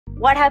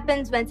what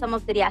happens when some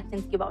of the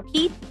reactions give out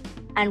heat,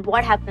 and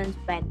what happens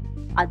when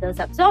others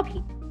absorb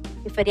heat.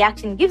 If a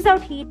reaction gives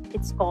out heat,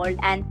 it's called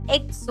an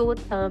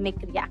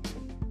exothermic reaction.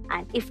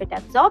 And if it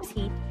absorbs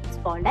heat, it's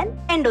called an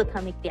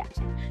endothermic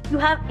reaction. You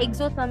have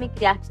exothermic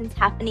reactions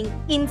happening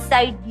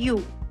inside you.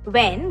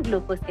 When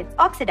glucose gets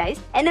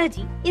oxidized,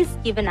 energy is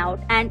given out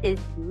and is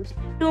used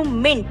to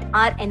mint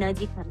our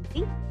energy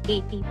currency,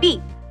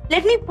 ATP.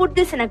 Let me put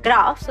this in a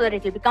graph so that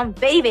it will become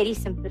very, very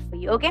simple for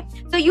you, okay?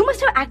 So you must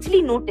have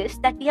actually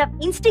noticed that we have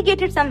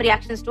instigated some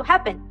reactions to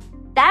happen.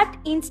 That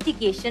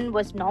instigation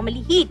was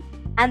normally heat.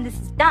 And this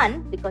is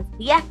done because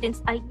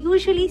reactants are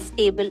usually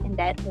stable in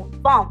their own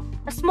form.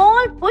 A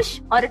small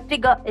push or a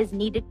trigger is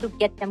needed to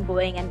get them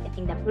going and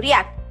getting them to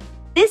react.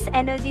 This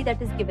energy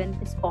that is given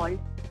is called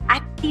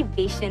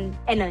activation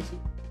energy.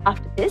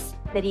 After this,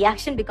 the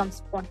reaction becomes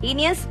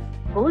spontaneous,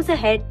 goes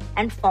ahead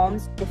and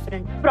forms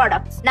different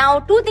products. Now,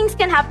 two things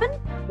can happen.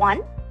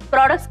 One,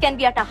 products can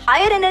be at a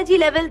higher energy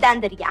level than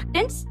the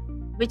reactants,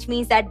 which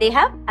means that they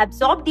have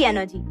absorbed the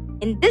energy.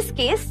 In this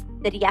case,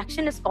 the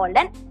reaction is called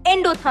an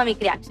endothermic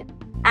reaction.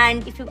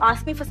 And if you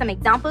ask me for some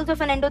examples of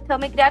an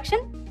endothermic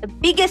reaction, the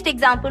biggest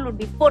example would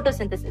be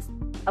photosynthesis,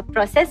 a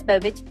process by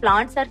which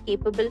plants are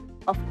capable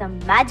of the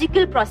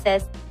magical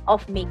process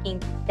of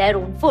making their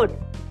own food.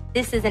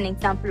 This is an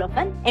example of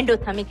an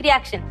endothermic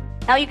reaction.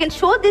 Now you can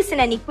show this in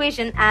an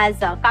equation as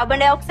carbon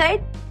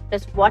dioxide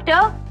plus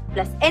water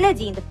plus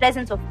energy in the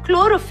presence of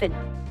chlorophyll,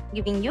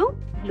 giving you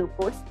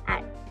glucose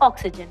and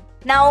oxygen.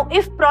 Now,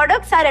 if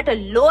products are at a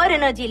lower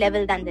energy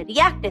level than the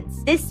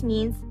reactants, this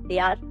means they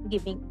are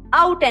giving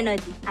out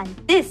energy, and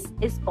this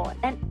is called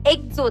an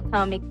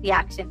exothermic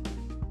reaction.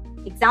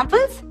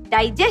 Examples: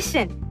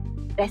 digestion,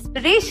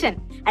 respiration.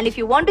 And if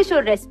you want to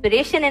show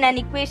respiration in an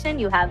equation,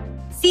 you have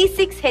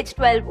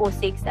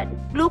C6H12O6, that is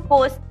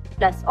glucose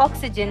plus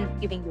oxygen,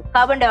 giving you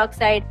carbon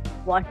dioxide,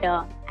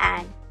 water,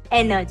 and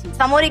energy.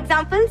 Some more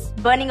examples: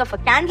 burning of a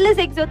candle is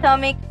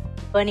exothermic,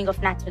 burning of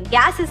natural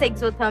gas is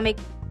exothermic.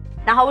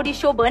 Now, how would you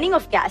show burning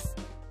of gas?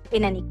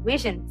 In an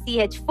equation,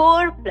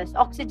 CH4 plus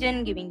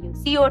oxygen giving you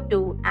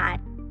CO2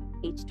 and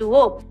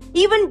H2O.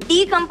 Even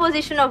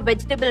decomposition of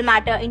vegetable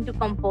matter into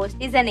compost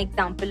is an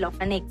example of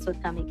an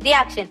exothermic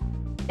reaction.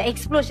 The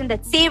explosion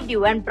that saved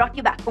you and brought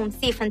you back home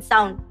safe and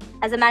sound.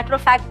 As a matter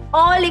of fact,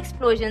 all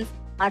explosions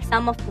are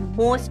some of the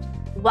most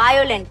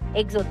violent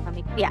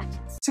exothermic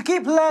reactions. To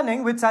keep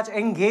learning with such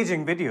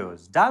engaging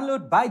videos,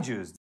 download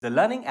BYJU'S, the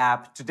learning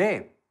app,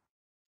 today.